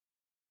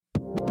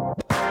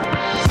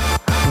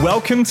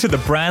Welcome to the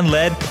Brand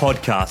Led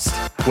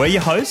Podcast. We're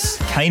your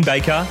hosts, Kane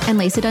Baker and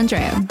Lisa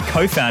D'Andrea,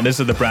 co-founders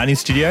of the branding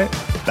studio,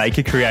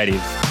 Baker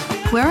Creative.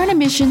 We're on a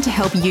mission to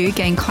help you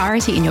gain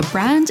clarity in your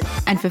brand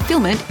and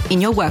fulfillment in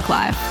your work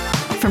life.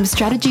 From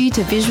strategy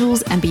to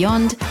visuals and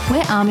beyond,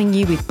 we're arming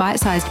you with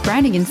bite-sized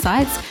branding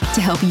insights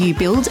to help you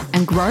build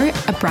and grow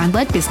a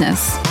brand-led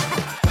business.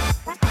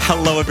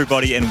 Hello,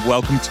 everybody, and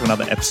welcome to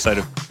another episode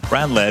of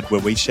Brand Led,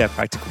 where we share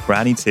practical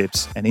branding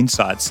tips and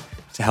insights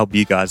to help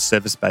you guys,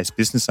 service-based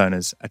business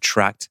owners,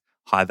 attract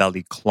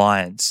high-value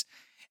clients.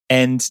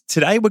 And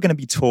today we're going to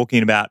be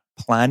talking about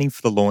planning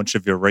for the launch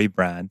of your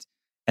rebrand.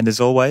 And as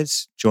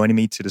always, joining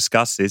me to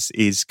discuss this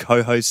is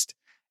co-host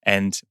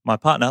and my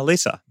partner,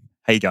 Lisa.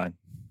 How you going?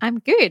 I'm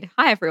good.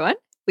 Hi, everyone.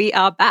 We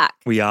are back.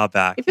 We are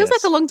back. It feels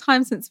like a long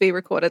time since we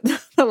recorded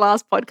the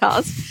last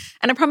podcast.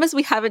 And I promise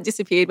we haven't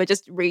disappeared. We're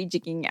just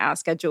rejigging our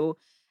schedule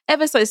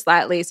ever so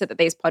slightly so that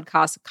these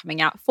podcasts are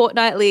coming out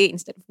fortnightly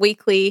instead of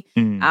weekly.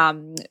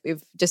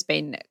 We've just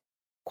been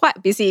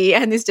quite busy,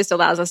 and this just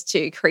allows us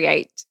to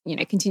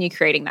continue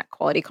creating that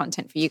quality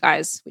content for you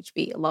guys, which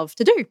we love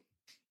to do.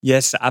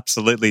 Yes,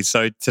 absolutely.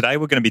 So today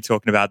we're going to be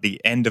talking about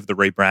the end of the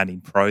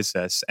rebranding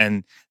process,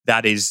 and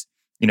that is,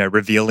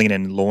 revealing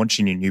and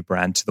launching your new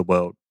brand to the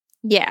world.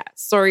 Yeah.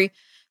 So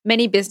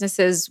many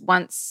businesses,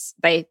 once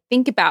they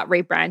think about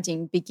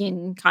rebranding,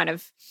 begin kind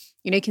of,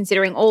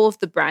 considering all of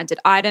the branded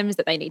items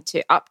that they need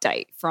to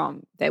update,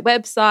 from their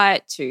website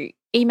to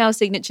email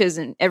signatures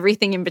and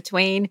everything in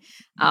between.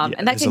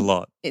 And that a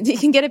lot. It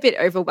can get a bit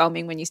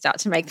overwhelming when you start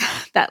to make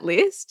that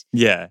list.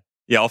 Yeah.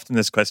 Yeah. Often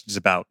there's questions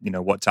about,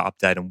 what to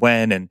update and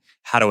when, and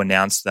how to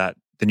announce that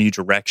the new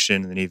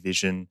direction, the new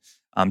vision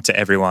to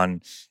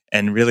everyone,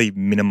 and really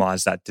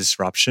minimize that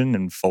disruption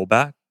and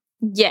fallback.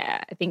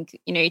 Yeah, I think,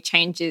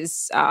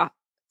 changes are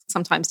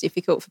sometimes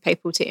difficult for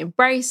people to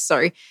embrace.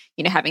 So,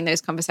 having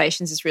those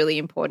conversations is really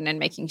important, and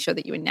making sure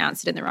that you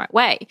announce it in the right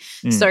way.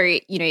 So,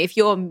 if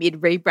you're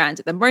mid-rebrand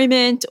at the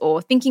moment,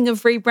 or thinking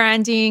of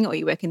rebranding, or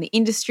you work in the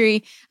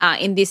industry,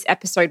 in this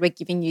episode, we're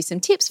giving you some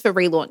tips for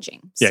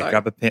relaunching. Yeah, so,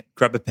 grab a pen,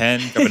 grab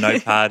a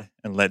notepad,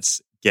 and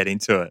let's get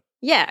into it.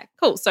 Yeah,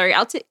 cool. So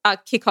I'll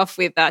kick off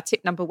with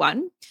tip number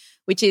one,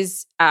 which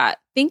is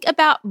think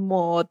about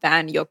more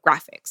than your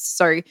graphics.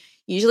 So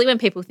usually when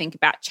people think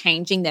about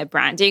changing their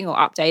branding or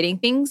updating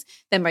things,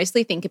 they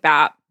mostly think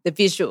about the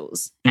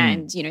visuals.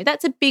 And,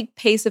 that's a big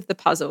piece of the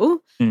puzzle,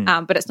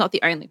 but it's not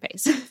the only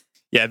piece.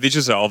 Yeah,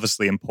 visuals are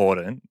obviously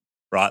important,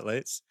 right,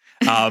 Liz?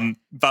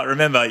 But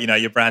remember,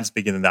 your brand's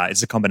bigger than that.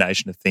 It's a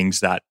combination of things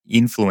that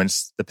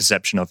influence the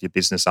perception of your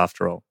business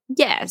after all.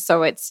 Yeah,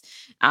 so it's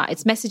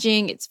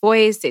messaging, it's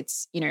voice,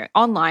 it's,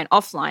 online,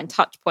 offline,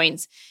 touch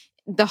points,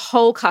 the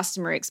whole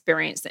customer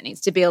experience that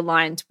needs to be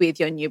aligned with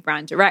your new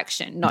brand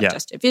direction, not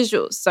just your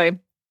visuals. So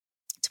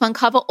to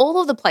uncover all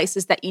of the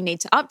places that you need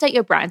to update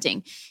your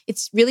branding,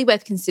 it's really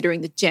worth considering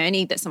the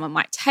journey that someone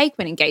might take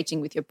when engaging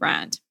with your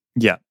brand.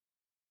 Yeah.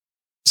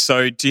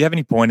 So do you have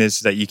any pointers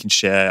that you can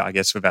share, I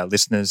guess, with our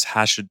listeners?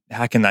 How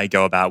can they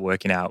go about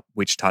working out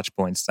which touch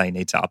points they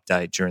need to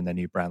update during their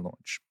new brand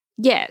launch?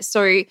 Yeah.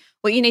 So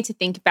what you need to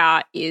think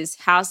about is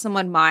how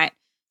someone might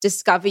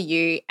discover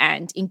you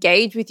and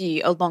engage with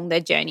you along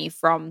their journey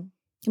from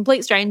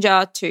complete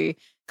stranger to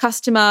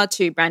customer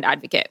to brand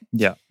advocate.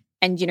 Yeah.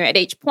 And, at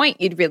each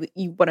point,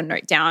 you want to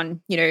note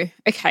down,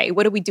 okay,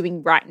 what are we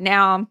doing right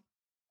now?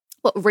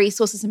 What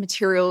resources and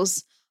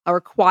materials are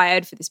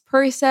required for this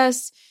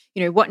process?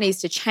 What needs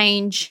to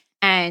change?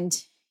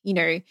 And,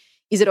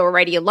 is it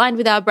already aligned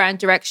with our brand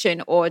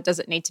direction, or does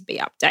it need to be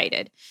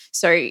updated?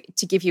 So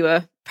to give you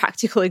a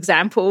practical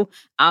example,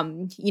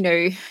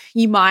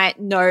 you might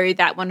know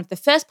that one of the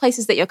first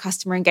places that your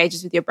customer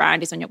engages with your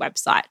brand is on your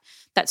website.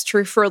 That's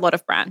true for a lot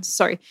of brands.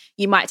 So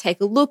you might take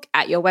a look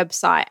at your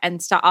website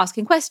and start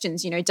asking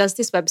questions. Does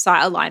this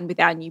website align with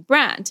our new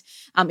brand?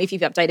 If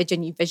you've updated your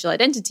new visual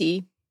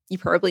identity, you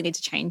probably need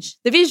to change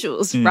the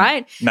visuals,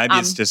 right? Maybe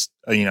it's just,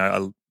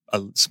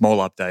 a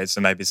small update,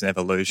 so maybe it's an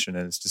evolution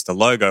and it's just a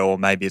logo, or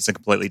maybe it's a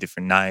completely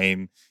different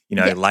name,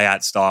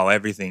 layout, style,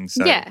 everything.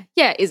 So yeah.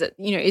 Is it,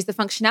 is the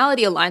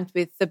functionality aligned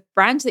with the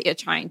brand that you're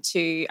trying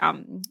to,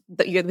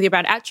 with your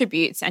brand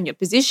attributes and your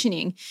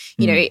positioning?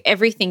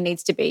 Everything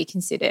needs to be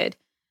considered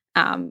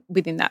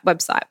within that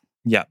website.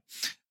 Yeah,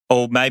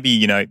 or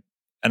maybe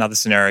another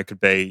scenario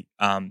could be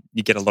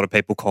you get a lot of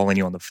people calling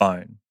you on the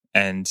phone,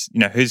 and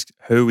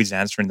who is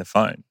answering the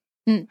phone?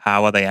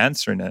 How are they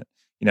answering it?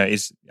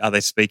 Are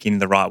they speaking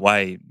the right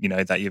way,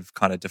 that you've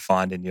kind of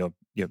defined in your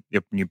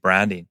new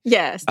branding?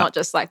 Yeah, it's not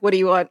just like, what do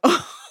you want?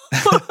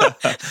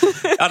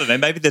 I don't know.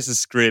 Maybe there's a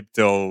script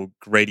or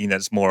greeting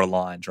that's more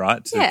aligned,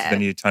 right, to the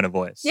new tone of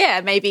voice. Yeah,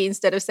 maybe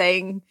instead of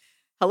saying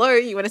hello,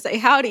 you want to say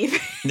howdy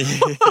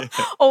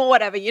or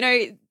whatever.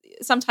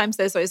 Sometimes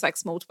there's those like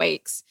small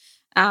tweaks.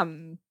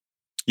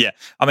 Yeah.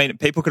 I mean,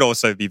 people could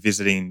also be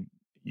visiting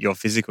your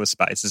physical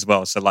space as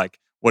well. So like,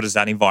 what does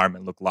that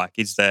environment look like?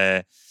 Is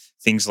there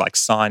things like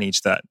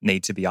signage that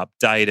need to be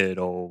updated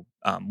or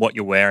what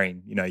you're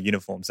wearing,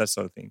 uniforms, that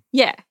sort of thing.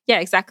 Yeah,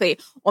 exactly.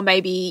 Or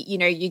maybe,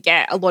 you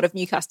get a lot of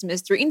new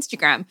customers through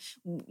Instagram.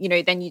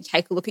 Then you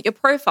take a look at your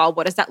profile.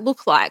 What does that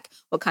look like?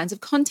 What kinds of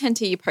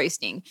content are you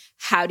posting?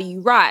 How do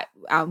you write?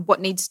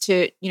 What needs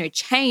to,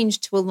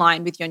 change to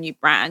align with your new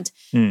brand?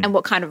 And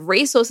what kind of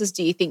resources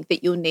do you think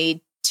that you'll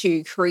need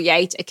to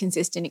create a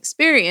consistent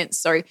experience?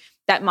 So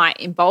that might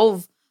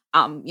involve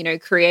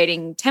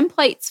creating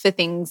templates for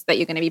things that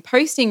you're going to be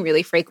posting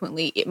really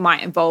frequently. It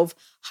might involve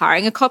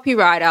hiring a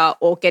copywriter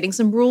or getting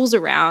some rules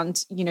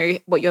around,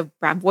 what your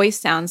brand voice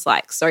sounds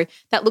like. So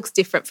that looks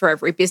different for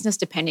every business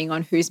depending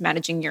on who's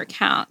managing your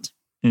account.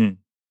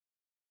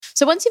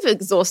 So once you've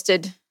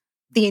exhausted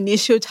the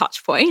initial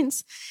touch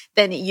points,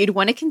 then you'd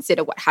want to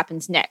consider what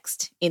happens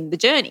next in the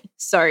journey.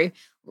 So,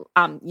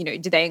 do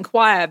they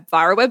inquire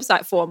via a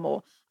website form,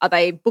 or are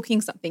they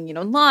booking something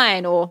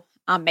online, or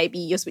maybe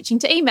you're switching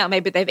to email.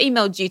 Maybe they've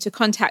emailed you to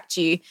contact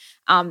you,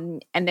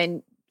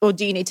 or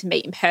do you need to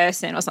meet in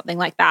person or something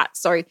like that?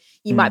 So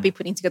you might be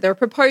putting together a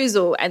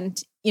proposal,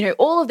 and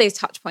all of these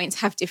touch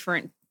points have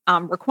different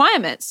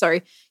requirements. So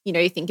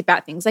think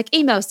about things like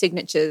email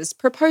signatures,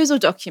 proposal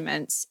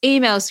documents,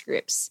 email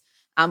scripts,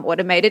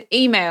 automated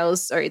emails.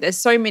 So there's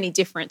so many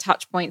different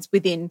touch points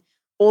within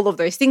all of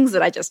those things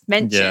that I just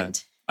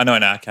mentioned. Yeah. I know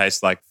in our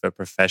case, like for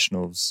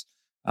professionals,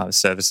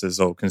 services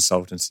or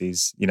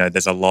consultancies,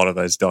 there's a lot of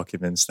those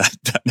documents that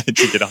need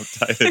to get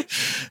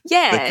updated.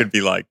 There could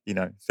be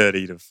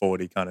 30 to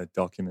 40 kind of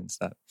documents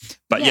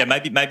but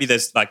maybe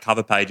there's like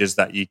cover pages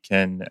that you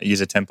can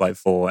use a template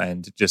for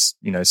and just,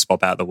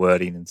 swap out the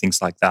wording and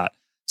things like that.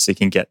 So you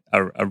can get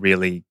a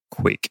really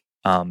quick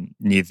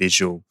new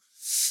visual,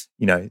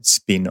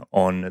 spin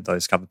on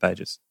those cover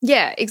pages.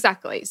 Yeah,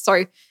 exactly.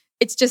 So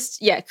it's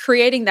just,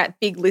 creating that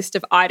big list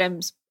of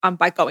items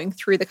by going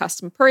through the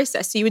customer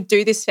process. So you would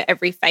do this for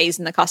every phase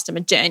in the customer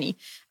journey,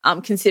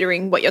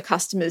 considering what your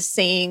customer's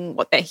seeing,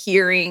 what they're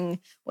hearing,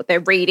 what they're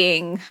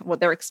reading, what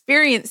they're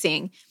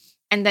experiencing.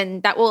 And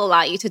then that will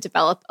allow you to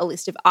develop a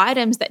list of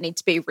items that need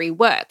to be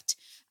reworked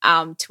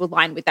to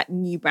align with that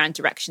new brand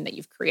direction that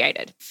you've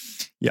created.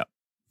 Yeah,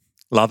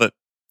 love it.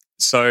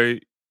 So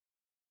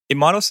it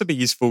might also be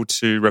useful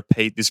to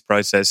repeat this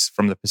process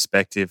from the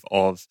perspective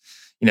of,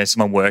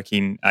 someone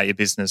working at your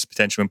business,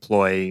 potential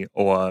employee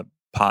or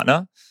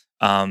partner,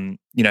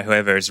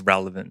 whoever is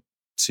relevant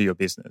to your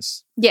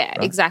business. Yeah,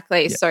 right?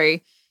 exactly. Yeah.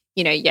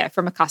 So,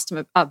 from a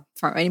customer,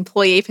 from an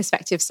employee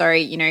perspective,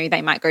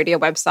 they might go to your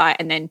website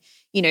and then,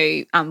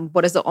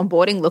 what does the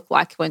onboarding look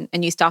like when a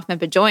new staff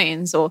member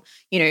joins, or,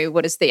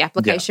 what does the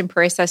application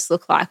process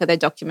look like? Are there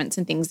documents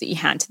and things that you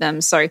hand to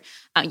them? So,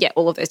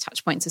 all of those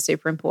touch points are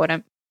super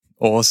important.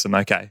 Awesome.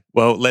 Okay.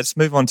 Well, let's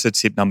move on to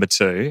tip number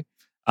 2.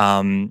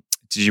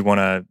 Did you want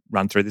to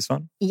run through this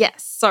one?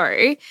 Yes.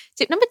 So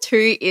tip number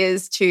 2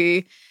 is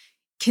to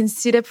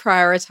consider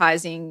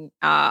prioritizing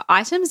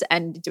items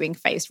and doing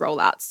phased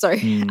rollouts. So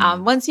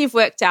once you've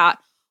worked out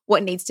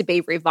what needs to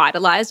be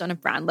revitalized on a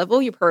brand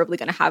level, you're probably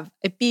going to have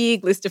a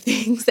big list of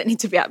things that need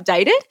to be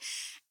updated.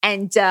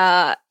 And,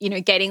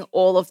 getting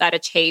all of that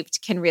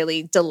achieved can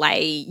really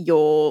delay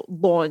your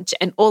launch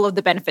and all of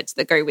the benefits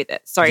that go with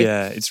it. So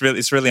yeah, it's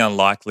really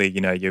unlikely,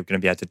 you're going to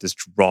be able to just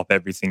drop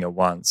everything at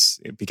once,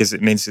 because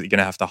it means that you're going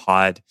to have to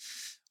hide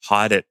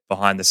it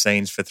behind the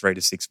scenes for 3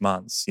 to 6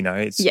 months.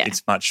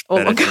 It's much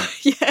better.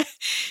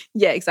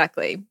 Yeah,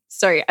 exactly.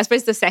 So I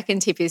suppose the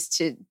second tip is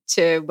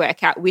to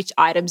work out which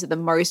items are the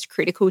most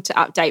critical to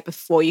update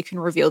before you can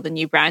reveal the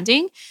new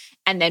branding,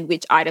 and then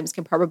which items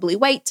can probably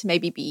wait to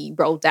maybe be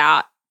rolled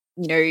out,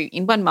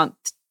 in 1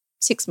 month,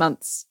 6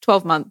 months,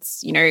 12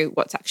 months,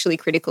 what's actually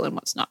critical and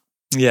what's not.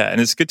 Yeah.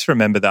 And it's good to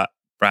remember that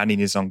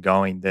branding is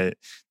ongoing, that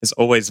there's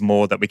always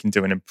more that we can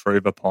do and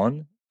improve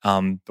upon,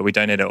 but we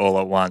don't need it all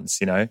at once,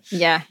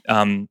 Yeah.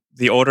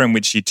 The order in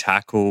which you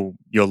tackle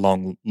your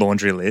long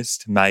laundry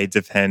list may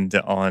depend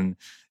on,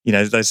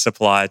 those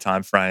supplier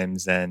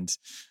timeframes and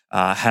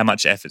how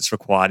much effort's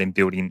required in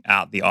building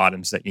out the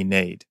items that you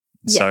need.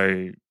 Yeah.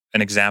 So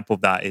an example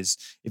of that is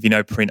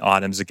if print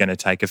items are going to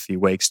take a few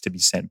weeks to be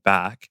sent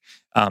back,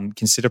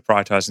 consider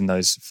prioritizing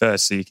those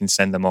first so you can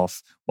send them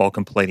off while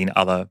completing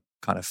other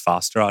kind of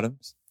faster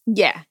items.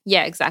 Yeah,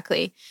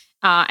 exactly.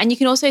 And you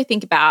can also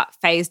think about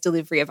phased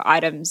delivery of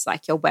items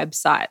like your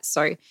website.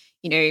 So,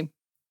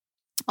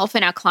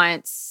 often our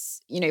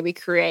clients, we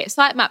create a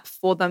sitemap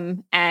for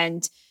them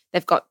and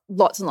they've got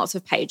lots and lots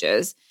of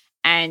pages.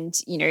 And,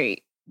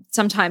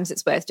 sometimes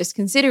it's worth just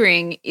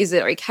considering, is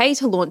it okay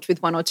to launch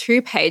with 1 or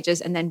 2 pages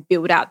and then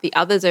build out the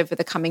others over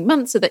the coming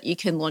months so that you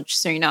can launch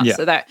sooner? Yeah.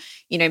 So that,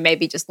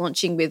 maybe just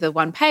launching with a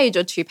 1 page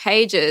or 2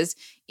 pages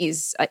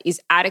is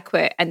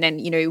adequate. And then,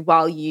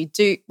 while you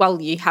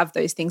have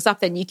those things up,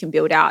 then you can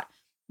build out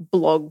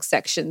blog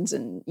sections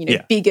and,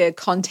 bigger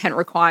content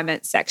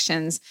requirement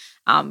sections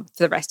for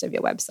the rest of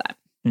your website.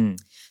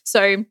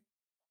 So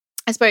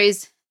I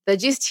suppose the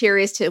gist here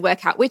is to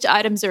work out which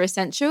items are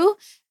essential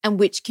and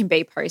which can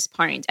be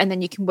postponed. And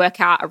then you can work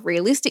out a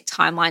realistic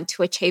timeline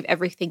to achieve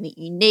everything that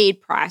you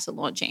need prior to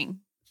launching.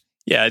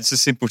 Yeah, it's a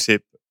simple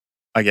tip.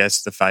 I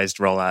guess, the phased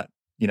rollout,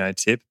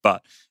 tip,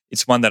 but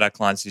it's one that our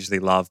clients usually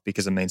love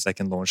because it means they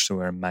can launch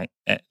sooner and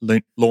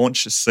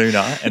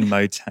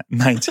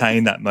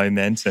maintain that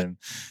momentum.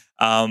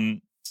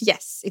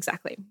 Yes,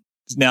 exactly.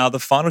 Now, the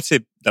final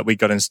tip that we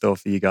got in store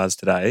for you guys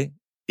today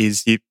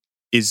is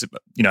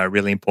a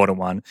really important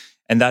one,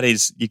 and that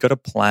is you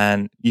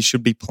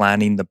should be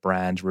planning the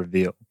brand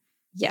reveal.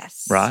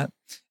 Yes. Right?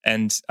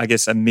 And I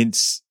guess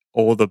amidst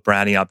all the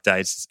branding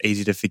updates, it's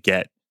easy to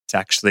forget to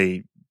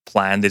actually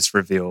plan this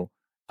reveal.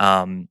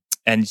 And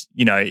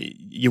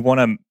you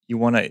want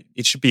to.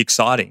 It should be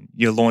exciting.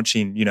 You're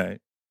launching,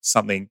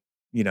 something,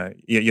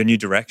 your new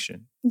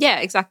direction. Yeah,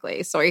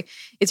 exactly. So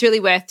it's really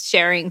worth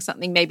sharing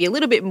something maybe a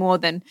little bit more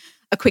than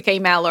a quick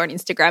email or an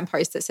Instagram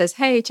post that says,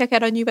 "Hey, check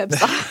out our new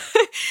website."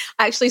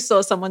 I actually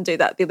saw someone do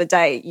that the other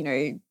day.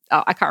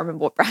 I can't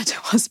remember what brand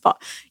it was,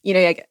 but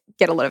I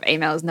get a lot of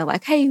emails and they're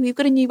like, "Hey, we've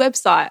got a new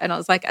website," and I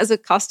was like, as a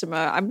customer,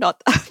 I'm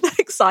not that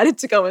excited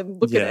to go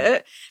and look at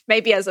it.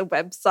 Maybe as a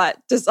website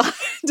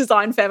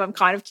design firm, I'm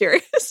kind of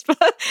curious,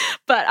 but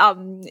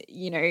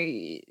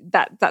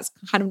that's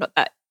kind of not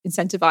that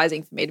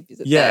incentivizing for me to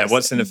visit. Yeah, first.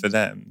 what's in it for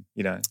them?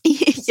 Yeah,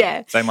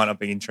 they might not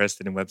be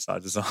interested in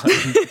website design,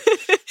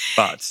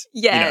 but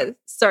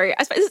So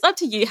I suppose it's up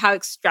to you how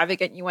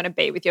extravagant you want to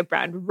be with your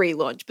brand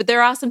relaunch. But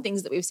there are some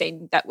things that we've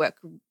seen that work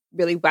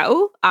really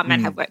well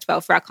and have worked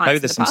well for our clients. Maybe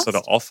there's some sort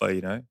of offer,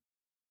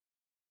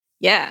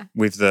 Yeah,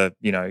 with the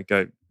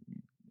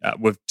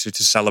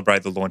to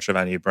celebrate the launch of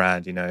our new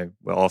brand,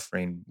 we're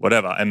offering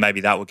whatever, and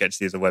maybe that will get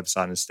to the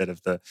website instead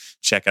of the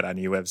check out our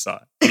new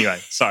website. Anyway,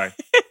 sorry,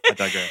 I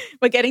digress.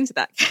 We're getting to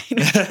that.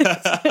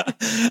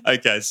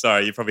 Okay,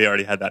 sorry, you probably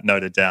already had that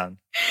noted down.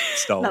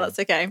 No, that's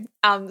okay.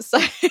 So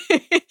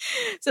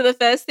the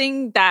first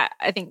thing that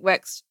I think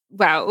works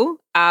well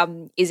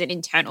is an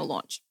internal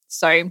launch.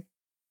 So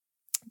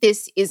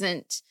this is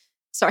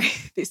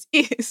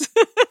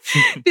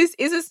this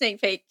is a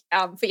sneak peek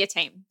for your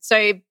team.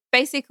 So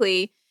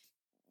basically,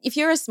 if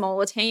you're a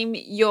smaller team,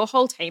 your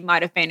whole team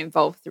might have been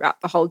involved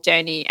throughout the whole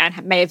journey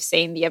and may have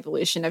seen the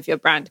evolution of your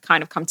brand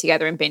kind of come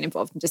together and been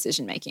involved in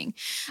decision making.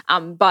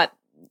 But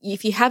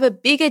if you have a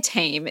bigger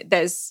team,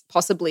 there's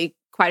possibly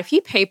quite a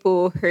few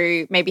people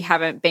who maybe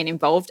haven't been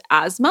involved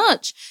as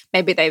much.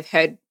 Maybe they've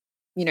heard,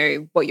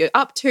 what you're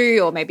up to,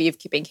 or maybe you've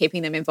been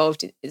keeping them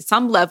involved at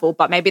some level,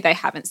 but maybe they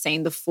haven't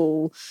seen the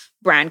full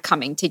brand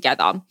coming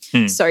together.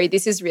 So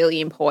this is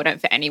really important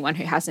for anyone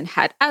who hasn't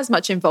had as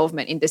much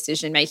involvement in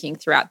decision-making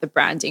throughout the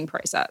branding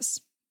process.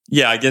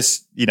 Yeah, I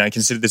guess,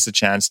 consider this a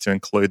chance to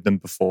include them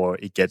before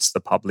it gets the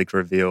public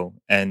reveal.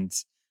 And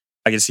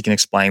I guess you can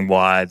explain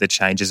why the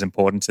change is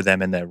important to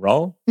them in their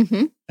role.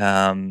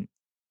 Mm-hmm.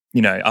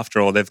 After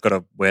all, they've got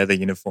to wear the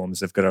uniforms.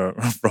 They've got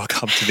to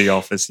rock up to the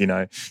office.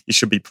 You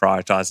should be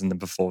prioritizing them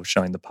before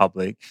showing the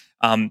public.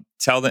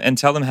 Tell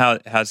them how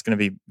it's going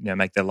to be,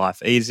 make their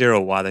life easier,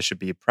 or why they should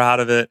be proud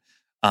of it.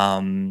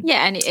 And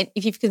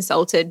if you've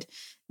consulted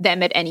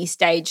them at any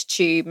stage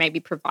to maybe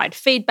provide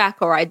feedback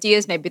or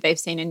ideas, maybe they've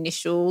seen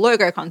initial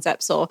logo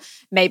concepts, or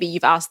maybe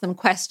you've asked them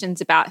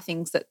questions about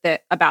things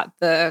about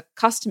the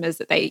customers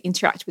that they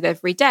interact with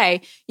every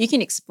day, you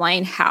can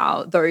explain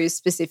how those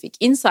specific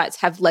insights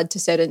have led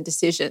to certain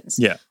decisions.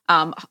 Yeah.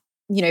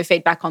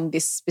 Feedback on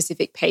this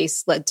specific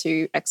piece led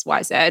to X,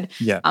 Y, Z.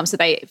 Yeah. So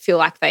they feel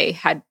like they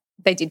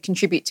did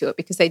contribute to it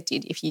because they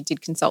did, if you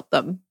did consult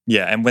them.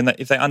 Yeah. And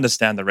if they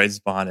understand the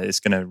reasons behind it, it's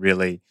going to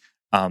really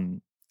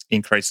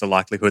increase the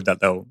likelihood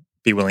that they'll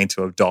be willing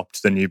to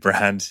adopt the new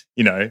brand,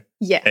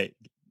 Yeah.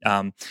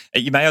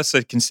 You may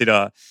also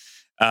consider,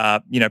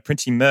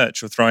 printing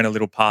merch or throwing a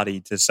little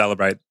party to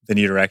celebrate the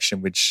new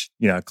direction, which,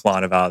 a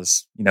client of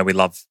ours, we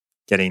love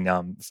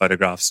getting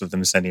photographs of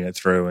them sending it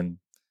through and,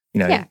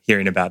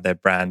 hearing about their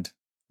brand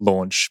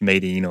launch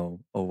meeting or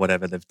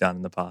whatever they've done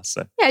in the past.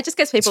 So yeah, it just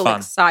gets people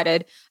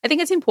excited. I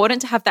think it's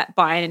important to have that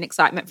buy-in and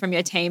excitement from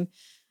your team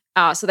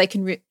so they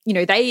can,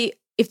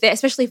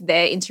 especially if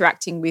they're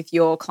interacting with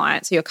your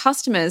clients or your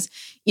customers,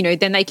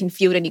 then they can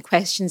field any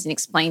questions and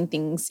explain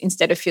things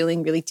instead of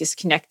feeling really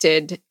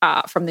disconnected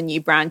from the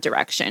new brand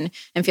direction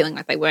and feeling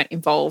like they weren't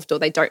involved or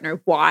they don't know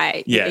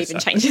why you even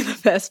changed in the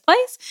first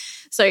place.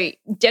 So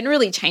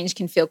generally change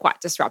can feel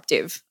quite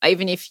disruptive.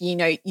 Even if you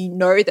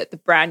know that the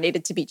brand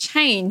needed to be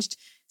changed,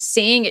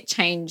 seeing it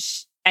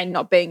change and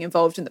not being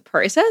involved in the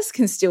process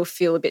can still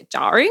feel a bit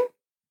jarring.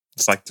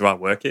 It's like, do I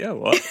work here or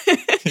what?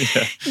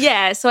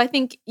 Yeah. So I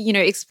think,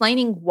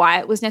 explaining why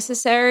it was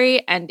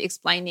necessary and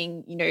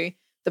explaining,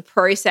 the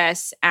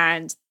process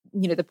and,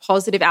 the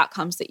positive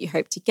outcomes that you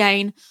hope to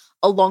gain,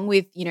 along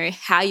with,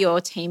 how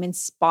your team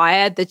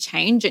inspired the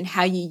change and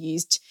how you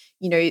used,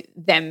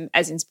 them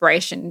as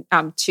inspiration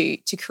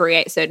to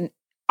create certain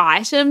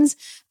items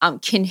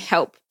can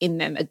help in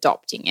them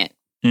adopting it.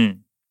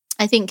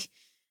 I think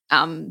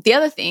the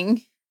other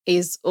thing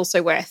is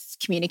also worth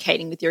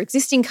communicating with your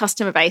existing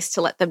customer base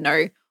to let them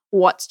know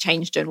what's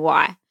changed and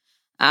why.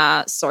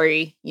 So,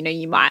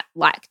 you might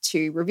like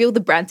to reveal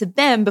the brand to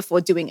them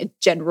before doing a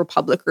general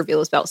public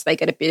reveal as well, so they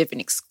get a bit of an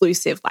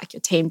exclusive like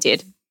your team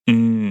did.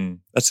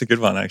 That's a good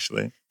one,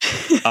 actually.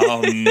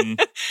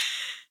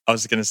 I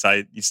was going to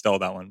say you stole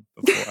that one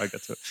before I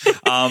got to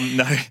it.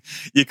 No,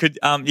 you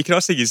could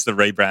also use the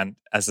rebrand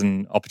as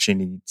an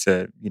opportunity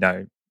to,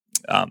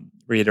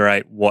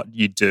 reiterate what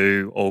you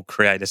do or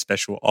create a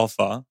special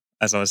offer,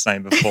 as I was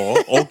saying before,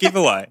 or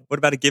giveaway. What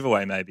about a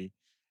giveaway maybe?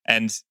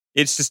 And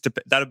it's just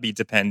that'll be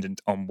dependent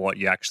on what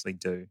you actually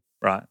do,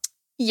 right?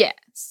 Yeah.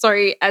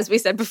 So as we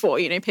said before,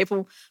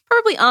 people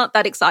probably aren't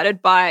that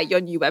excited by your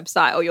new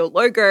website or your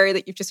logo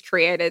that you've just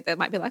created. They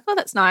might be like, oh,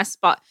 that's nice,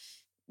 but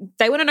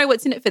they want to know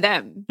what's in it for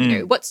them.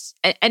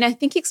 And I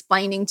think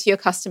explaining to your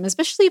customers,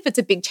 especially if it's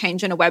a big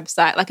change on a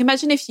website, like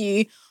imagine if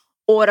you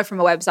order from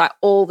a website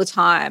all the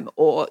time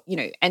or,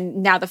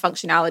 and now the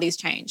functionality's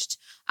changed,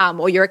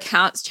 or your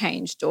account's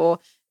changed, or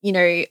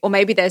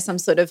maybe there's some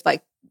sort of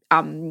like,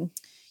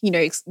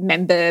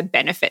 member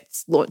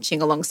benefits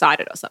launching alongside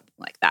it or something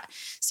like that.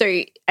 So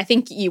I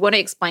think you want to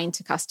explain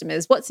to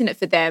customers what's in it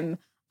for them.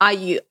 Have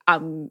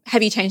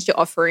you changed your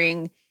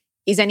offering?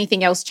 Is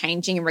anything else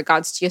changing in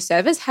regards to your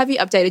service? Have you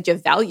updated your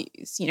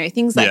values?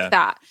 Things like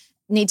that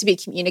need to be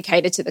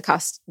communicated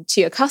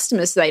to your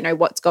customers so they know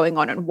what's going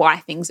on and why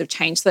things have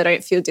changed so they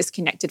don't feel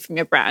disconnected from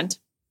your brand.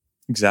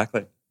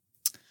 Exactly.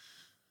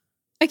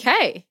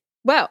 Okay.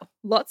 Well,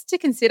 lots to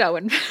consider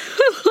when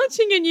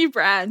launching a new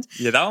brand.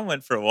 Yeah, that one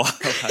went for a while,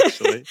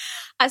 actually.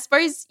 I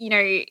suppose,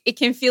 it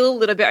can feel a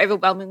little bit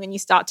overwhelming when you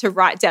start to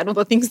write down all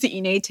the things that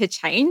you need to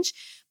change.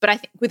 But I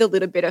think with a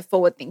little bit of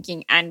forward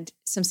thinking and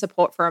some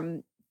support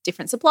from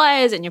different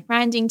suppliers and your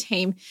branding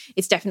team,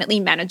 it's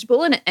definitely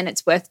manageable, and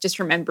it's worth just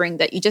remembering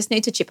that you just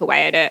need to chip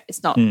away at it.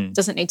 It's not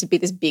doesn't need to be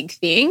this big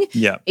thing.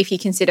 Yeah. If you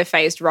consider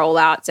phased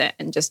rollouts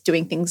and just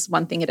doing things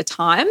one thing at a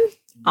time,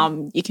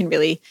 you can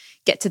really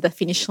get to the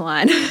finish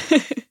line.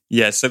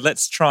 Yeah, so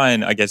let's try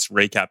and, I guess,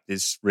 recap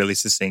this really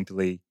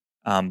succinctly,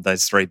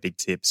 those 3 big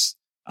tips.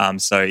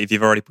 So if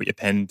you've already put your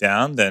pen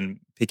down, then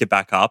pick it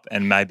back up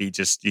and maybe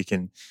just you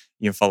can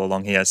follow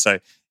along here. So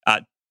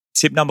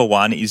tip number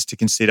 1 is to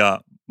consider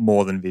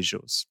more than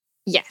visuals.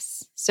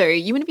 Yes. So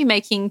you want to be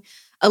making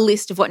a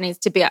list of what needs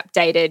to be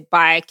updated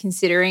by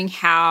considering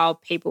how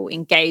people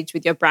engage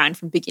with your brand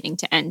from beginning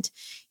to end.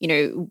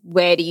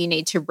 Where do you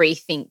need to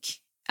rethink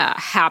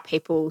how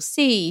people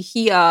see,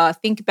 hear,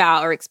 think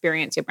about, or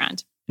experience your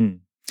brand?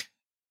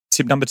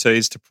 Tip number 2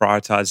 is to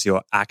prioritize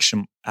your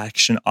action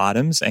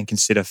items and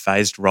consider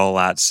phased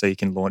rollouts so you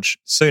can launch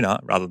sooner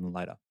rather than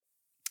later.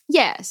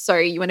 Yeah, so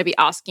you want to be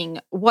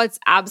asking what's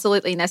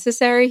absolutely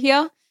necessary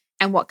here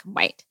and what can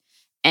wait.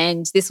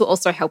 And this will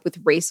also help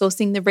with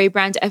resourcing the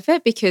rebrand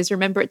effort because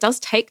remember, it does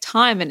take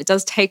time and it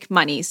does take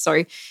money.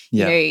 So,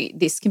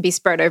 this can be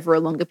spread over a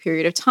longer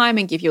period of time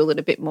and give you a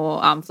little bit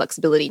more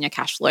flexibility in your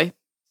cash flow.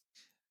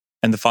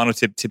 And the final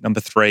tip number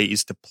 3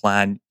 is to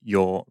plan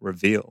your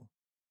reveal.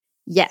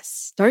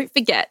 Yes, don't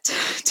forget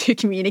to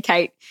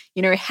communicate,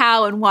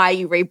 how and why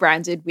you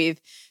rebranded with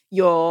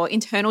your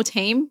internal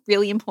team,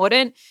 really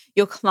important.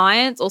 Your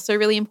clients, also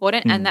really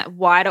important, and that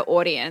wider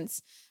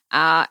audience.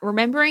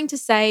 Remembering to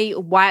say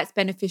why it's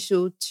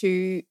beneficial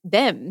to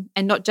them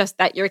and not just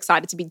that you're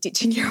excited to be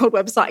ditching your old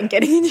website and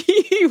getting a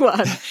new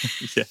one.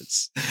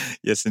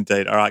 Yes,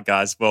 indeed. All right,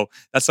 guys. Well,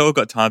 that's all we've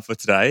got time for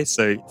today.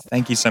 So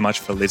thank you so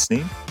much for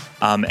listening.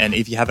 And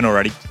if you haven't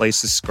already, please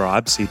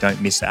subscribe so you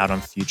don't miss out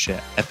on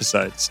future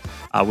episodes.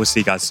 We'll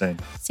see you guys soon.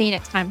 See you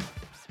next time.